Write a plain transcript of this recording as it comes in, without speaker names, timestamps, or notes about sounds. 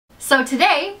So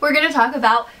today we're going to talk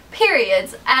about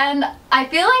periods, and I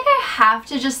feel like I have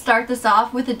to just start this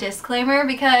off with a disclaimer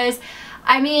because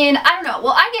I don't know.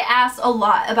 Well, I get asked a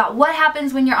lot about what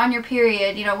happens when you're on your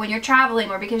period, you know, when you're traveling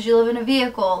or because you live in a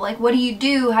vehicle. Like, what do you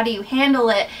do? How do you handle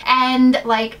it? And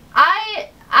like,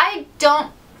 I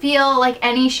don't feel like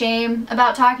any shame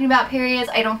about talking about periods.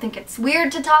 I don't think it's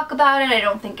weird to talk about it. I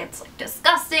don't think it's like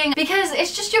disgusting because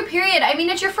it's just your period. I mean,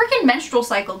 it's your freaking menstrual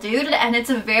cycle, dude, and it's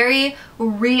a very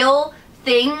real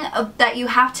thing that you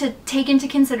have to take into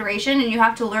consideration, and you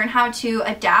have to learn how to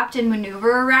adapt and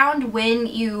maneuver around when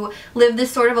you live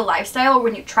this sort of a lifestyle, or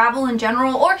when you travel in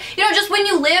general, or you know, just when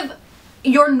you live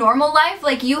your normal life.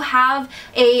 Like, you have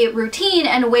a routine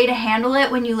and a way to handle it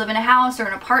when you live in a house or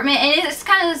an apartment, and it's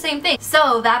kind of the same thing.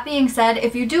 So that being said,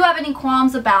 if you do have any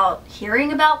qualms about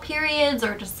hearing about periods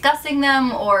or discussing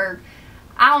them, or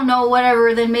I don't know,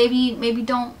 whatever, then maybe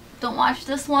don't watch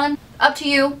this one. Up to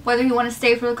you whether you want to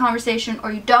stay for the conversation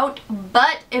or you don't,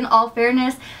 but in all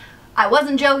fairness, I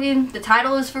wasn't joking. The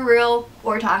title is for real.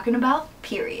 We're talking about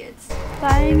periods.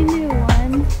 Buying a new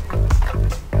one.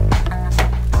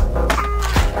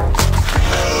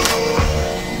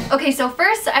 Okay, so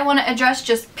first I want to address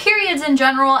just periods in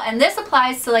general, and this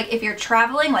applies to like if you're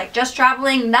traveling, like just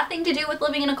traveling, nothing to do with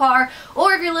living in a car,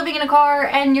 or if you're living in a car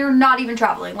and you're not even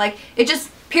traveling. Like, it just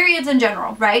periods in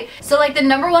general, right? So like the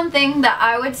number one thing that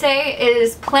I would say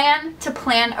is plan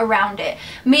around it.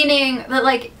 Meaning that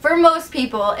like for most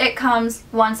people it comes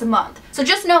once a month. So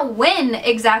just know when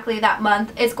exactly that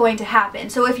month is going to happen.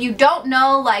 So if you don't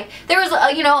know, like there was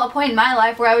a point in my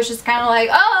life where I was just kind of like,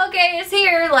 oh, okay, it's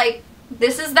here, like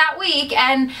this is that week,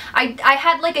 and I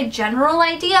had like a general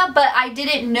idea, but I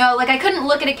didn't know, like I couldn't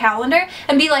look at a calendar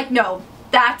and be like, no,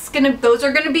 those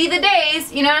are gonna be the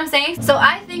days, you know what I'm saying? So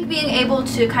I think being able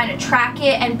to kind of track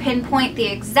it and pinpoint the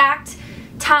exact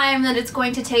time that it's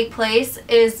going to take place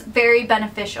is very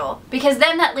beneficial, because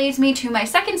then that leads me to my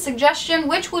second suggestion,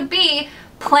 which would be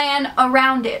plan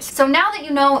around it. So now that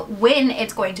you know when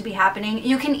it's going to be happening,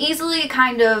 you can easily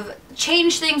kind of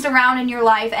change things around in your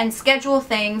life and schedule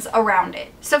things around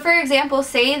it. So for example,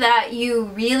 say that you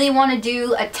really want to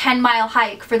do a 10-mile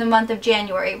hike for the month of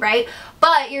January, right?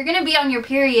 But you're gonna be on your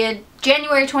period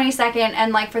January 22nd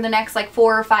and like for the next like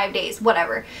 4 or 5 days,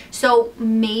 whatever. So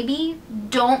maybe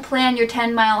don't plan your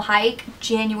 10-mile hike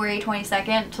January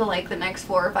 22nd to like the next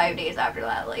 4 or 5 days after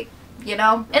that, like, you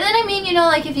know? And then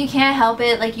like if you can't help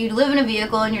it, like you live in a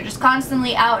vehicle and you're just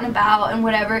constantly out and about and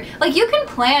whatever, like you can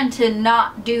plan to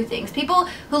not do things. People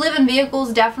who live in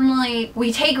vehicles, definitely,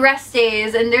 we take rest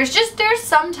days, and there's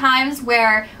some times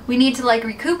where we need to like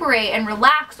recuperate and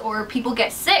relax, or people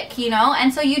get sick, you know?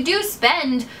 And so you do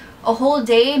spend a whole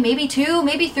day, maybe 2,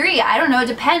 maybe 3, I don't know, it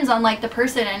depends on like the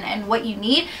person and what you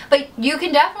need, but you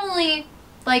can definitely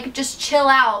like just chill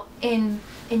out in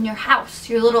your house,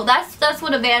 your little, that's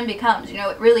what a van becomes, you know,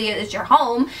 it really is your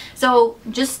home. So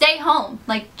just stay home,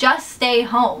 like just stay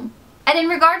home. And in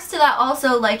regards to that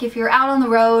also, like if you're out on the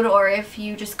road, or if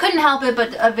you just couldn't help it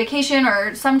but a vacation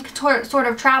or some sort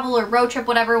of travel or road trip,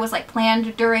 whatever was like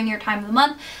planned during your time of the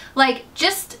month, like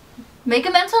just make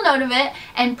a mental note of it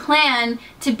and plan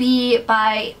to be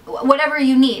by whatever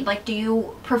you need. Like, do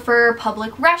you prefer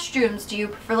public restrooms? Do you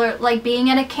prefer like being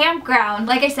at a campground?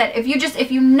 Like I said,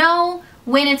 if you know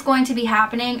when it's going to be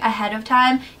happening ahead of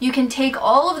time, you can take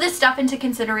all of this stuff into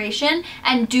consideration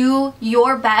and do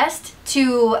your best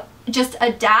to just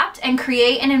adapt and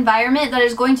create an environment that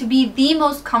is going to be the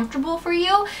most comfortable for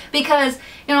you, because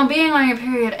you know, being on your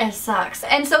period, it sucks.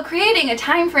 And so creating a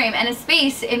time frame and a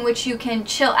space in which you can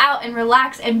chill out and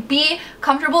relax and be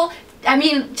comfortable, I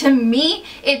mean, to me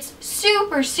it's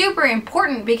super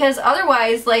important, because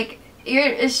otherwise like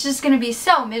it's just going to be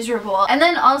so miserable. And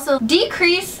then also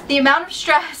decrease the amount of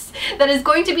stress that is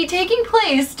going to be taking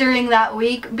place during that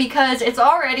week, because it's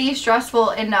already stressful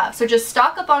enough. So just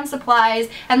stock up on supplies,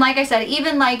 and like I said,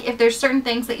 even like if there's certain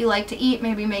things that you like to eat,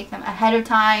 maybe make them ahead of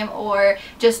time, or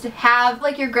just have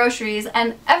like your groceries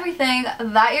and everything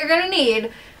that you're gonna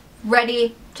need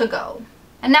ready to go.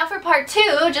 And now for part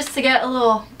 2, just to get a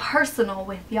little personal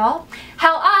with y'all,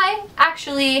 how I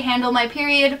actually handle my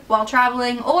period while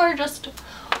traveling, or just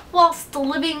whilst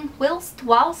living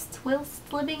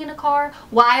in a car,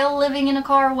 while living in a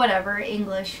car, whatever,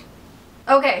 English.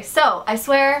 Okay, so I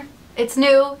swear it's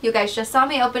new, you guys just saw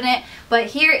me open it, but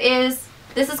here is,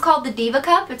 this is called the Diva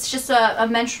cup. It's just a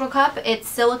menstrual cup. It's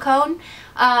silicone.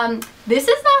 This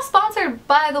is not sponsored,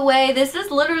 by the way. This is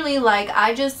literally like,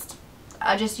 I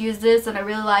just use this and I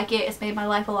really like it. It's made my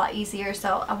life a lot easier,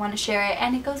 so I want to share it,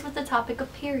 and it goes with the topic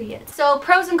of periods. So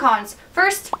pros and cons.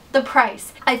 First, the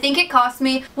price. I think it cost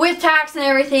me, with tax and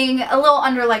everything, a little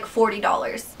under like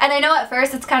 $40. And I know at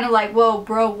first it's kind of like, whoa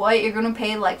bro, what? You're gonna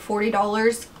pay like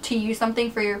 $40 to use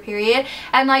something for your period?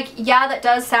 And like, yeah, that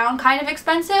does sound kind of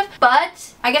expensive,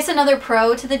 but I guess another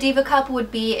pro to the Diva Cup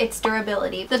would be its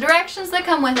durability. The directions that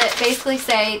come with it basically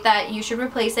say that you should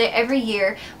replace it every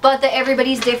year, but that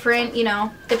everybody's different, you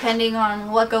know, depending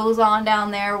on what goes on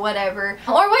down there, whatever,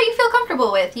 or what you feel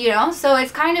comfortable with, you know? So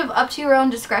it's kind of up to your own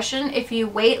discretion. If you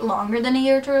wait longer than a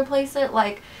year to replace it,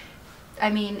 like, I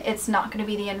mean, it's not going to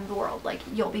be the end of the world. Like,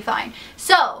 you'll be fine.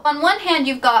 So, on one hand,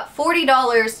 you've got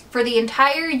 $40 for the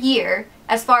entire year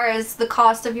as far as the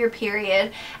cost of your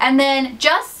period. And then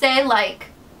just say, like,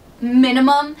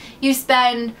 minimum, you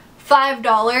spend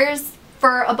 $5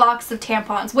 for a box of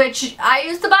tampons, which I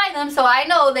used to buy them, so I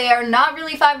know they are not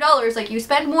really $5. Like, you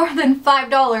spend more than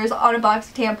 $5 on a box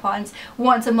of tampons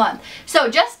once a month. So,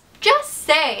 just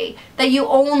say that you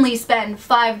only spend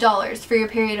 $5 for your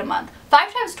period a month.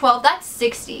 5 times 12, that's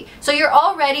 60. So you're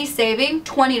already saving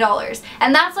 $20.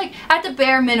 And that's like at the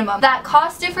bare minimum. That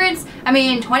cost difference, I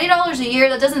mean, $20 a year,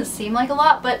 that doesn't seem like a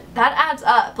lot, but that adds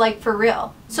up, like, for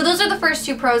real. So those are the first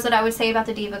two pros that I would say about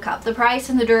the Diva Cup, the price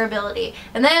and the durability.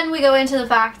 And then we go into the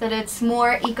fact that it's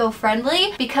more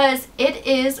eco-friendly because it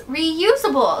is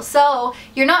reusable. So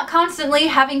you're not constantly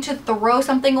having to throw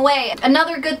something away.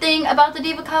 Another good thing about the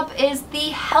Diva Cup is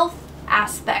the health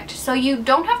aspect. So you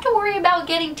don't have to worry about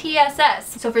getting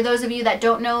TSS. So for those of you that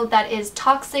don't know, that is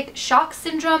toxic shock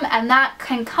syndrome, and that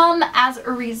can come as a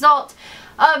result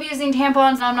of using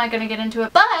tampons. I'm not going to get into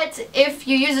it. But if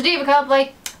you use a Diva Cup,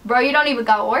 like, bro, you don't even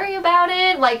gotta worry about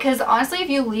it. Like, because honestly, if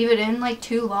you leave it in like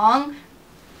too long,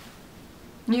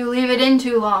 you leave it in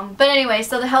too long. But anyway,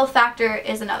 so the health factor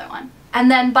is another one. And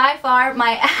then by far,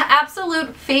 my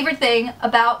absolute favorite thing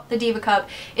about the Diva Cup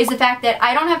is the fact that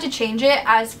I don't have to change it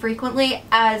as frequently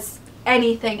as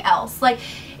anything else. Like,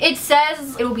 it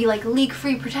says it will be like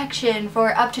leak-free protection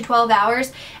for up to 12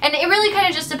 hours. And it really kind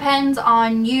of just depends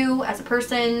on you as a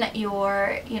person,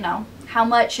 your, you know, how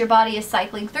much your body is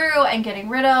cycling through and getting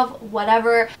rid of,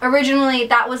 whatever. Originally,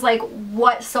 that was like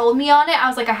what sold me on it. I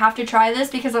was like, I have to try this,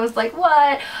 because I was like,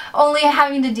 what? Only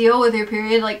having to deal with your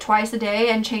period like twice a day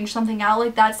and change something out,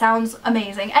 like, that sounds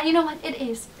amazing. And you know what? It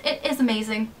is. It is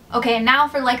amazing. Okay, and now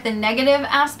for like the negative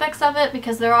aspects of it,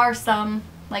 because there are some,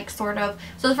 like, sort of.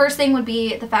 So the first thing would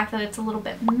be the fact that it's a little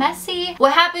bit messy.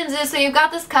 What happens is, so you've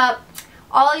got this cup,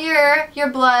 all your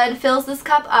blood fills this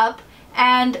cup up,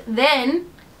 and then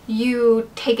you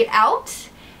take it out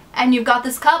and you've got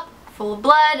this cup full of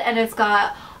blood, and it's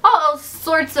got all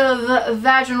sorts of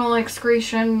vaginal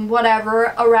excretion,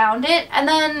 whatever, around it, and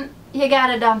then you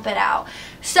gotta dump it out.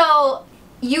 So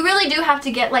you really do have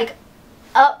to get like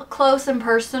up close and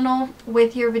personal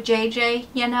with your vajayjay,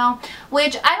 you know,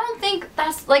 which I don't think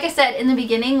that's, like I said in the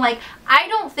beginning, like, I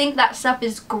don't think that stuff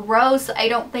is gross. I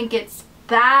don't think it's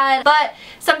bad, but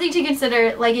something to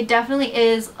consider. Like, it definitely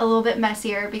is a little bit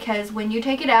messier, because when you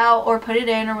take it out or put it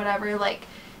in or whatever, like,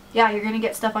 yeah, you're gonna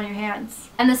get stuff on your hands.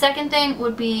 And the second thing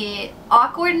would be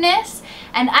awkwardness,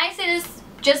 and I say this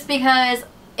just because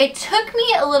it took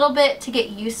me a little bit to get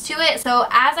used to it. So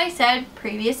as I said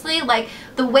previously, like,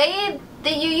 the way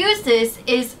that you use this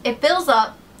is it fills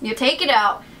up, you take it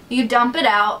out, you dump it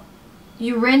out,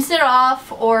 you rinse it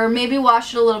off, or maybe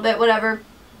wash it a little bit, whatever,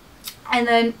 and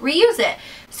then reuse it.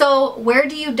 So where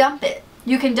do you dump it?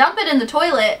 You can dump it in the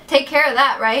toilet, take care of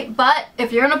that, right? But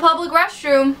if you're in a public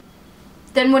restroom,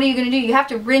 then what are you gonna do? You have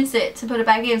to rinse it to put it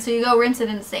back in, so you go rinse it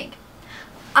in the sink.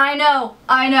 I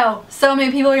know. So many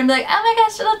people are gonna be like, oh my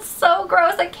gosh, that's so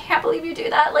gross. I can't believe you do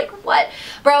that. Like, what?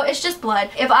 Bro, it's just blood.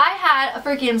 If I had a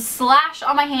freaking slash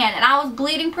on my hand and I was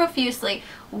bleeding profusely,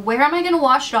 where am I gonna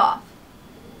wash it off?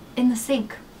 In the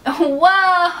sink.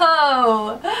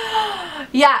 Whoa!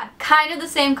 Yeah, kind of the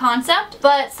same concept,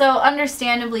 but so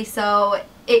understandably so,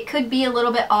 it could be a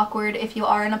little bit awkward if you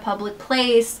are in a public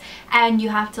place and you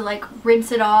have to like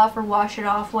rinse it off or wash it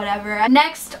off, whatever.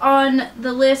 Next on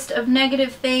the list of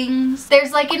negative things,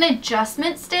 there's like an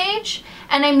adjustment stage,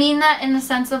 and I mean that in the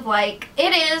sense of like,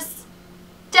 it is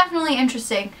definitely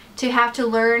interesting to have to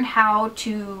learn how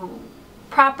to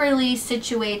properly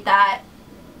situate that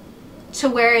to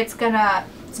where it's gonna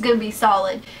be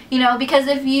solid, you know, because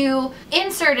if you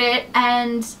insert it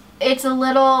and it's a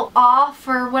little off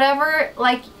or whatever,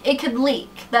 like, it could leak.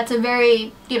 That's a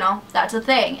very, you know, that's a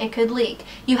thing. It could leak.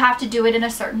 You have to do it in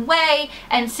a certain way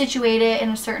and situate it in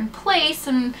a certain place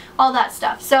and all that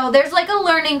stuff. So there's like a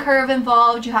learning curve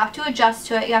involved. You have to adjust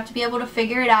to it. You have to be able to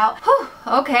figure it out. Whew,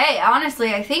 okay,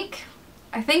 honestly, I think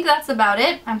that's about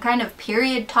it. I'm kind of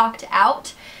period talked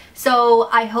out. So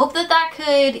I hope that that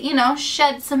could, you know,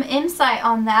 shed some insight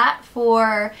on that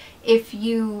for if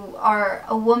you are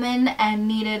a woman and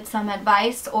needed some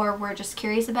advice or were just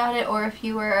curious about it, or if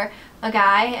you were a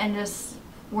guy and just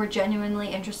were genuinely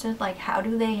interested, like how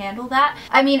do they handle that?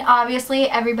 I mean, obviously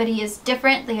everybody is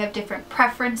different. They have different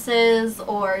preferences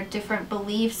or different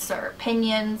beliefs or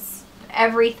opinions,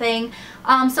 everything.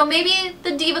 So maybe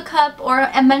the Diva cup or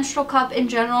a menstrual cup in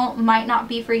general might not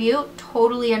be for you.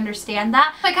 Totally understand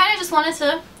that. I kind of just wanted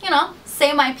to, you know,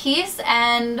 say my piece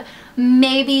and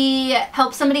maybe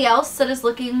help somebody else that is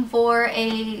looking for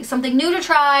something new to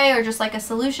try, or just like a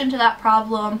solution to that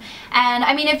problem. And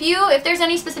I mean, if there's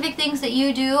any specific things that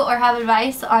you do or have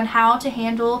advice on how to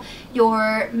handle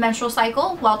your menstrual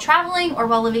cycle while traveling or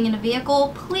while living in a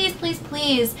vehicle, please, please,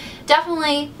 please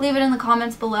definitely leave it in the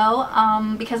comments below,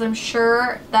 because I'm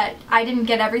sure that I didn't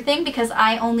get everything because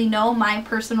I only know my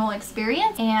personal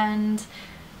experience. And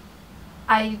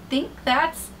I think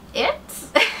that's it.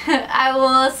 I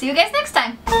will see you guys next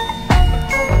time.